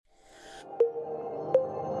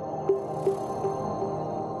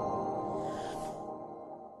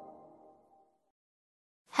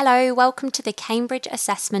Hello, welcome to the Cambridge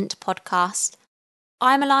Assessment Podcast.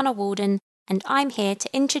 I'm Alana Walden and I'm here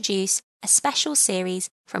to introduce a special series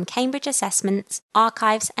from Cambridge Assessment's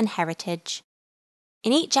Archives and Heritage.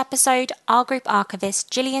 In each episode, our group archivist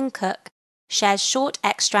Gillian Cook shares short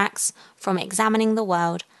extracts from Examining the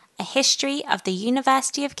World, a history of the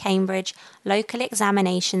University of Cambridge Local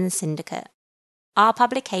Examinations Syndicate, our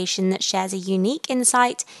publication that shares a unique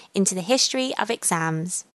insight into the history of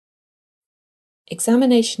exams.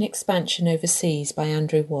 Examination Expansion Overseas by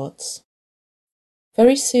Andrew Watts.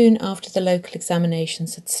 Very soon after the local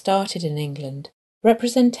examinations had started in England,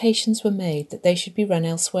 representations were made that they should be run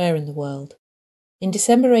elsewhere in the world. In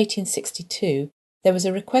December 1862, there was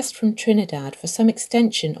a request from Trinidad for some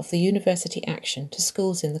extension of the university action to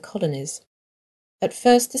schools in the colonies. At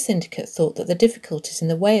first the syndicate thought that the difficulties in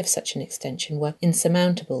the way of such an extension were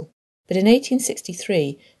insurmountable, but in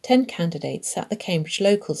 1863 10 candidates sat the Cambridge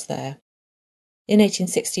locals there. In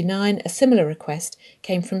 1869 a similar request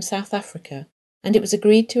came from South Africa, and it was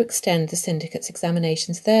agreed to extend the syndicate's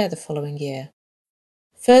examinations there the following year.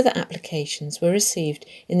 Further applications were received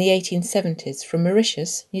in the 1870s from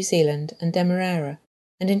Mauritius, New Zealand and Demerara,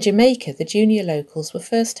 and in Jamaica the junior locals were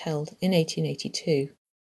first held in 1882.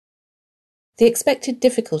 The expected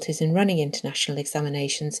difficulties in running international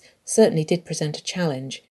examinations certainly did present a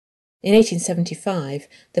challenge. In 1875,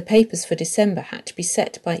 the papers for December had to be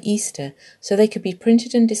set by Easter so they could be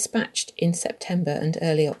printed and dispatched in September and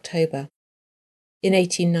early October. In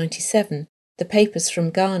 1897, the papers from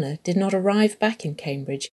Ghana did not arrive back in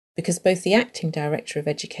Cambridge because both the acting Director of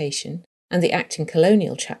Education and the acting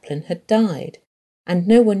Colonial Chaplain had died, and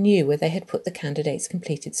no one knew where they had put the candidates'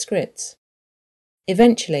 completed scripts.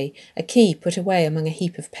 Eventually, a key put away among a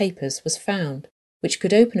heap of papers was found, which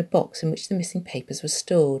could open a box in which the missing papers were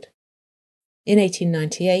stored. In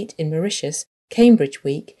 1898, in Mauritius, Cambridge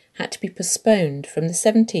Week had to be postponed from the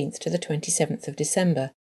 17th to the 27th of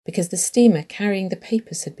December because the steamer carrying the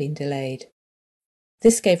papers had been delayed.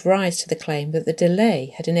 This gave rise to the claim that the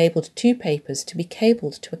delay had enabled 2 papers to be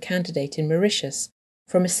cabled to a candidate in Mauritius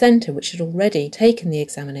from a centre which had already taken the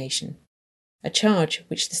examination, a charge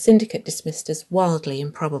which the syndicate dismissed as wildly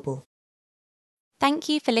improbable. Thank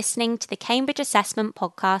you for listening to the Cambridge Assessment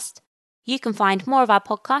Podcast. You can find more of our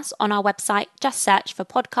podcasts on our website, just search for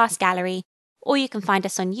Podcast Gallery, or you can find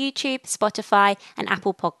us on YouTube, Spotify and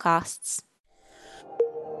Apple Podcasts.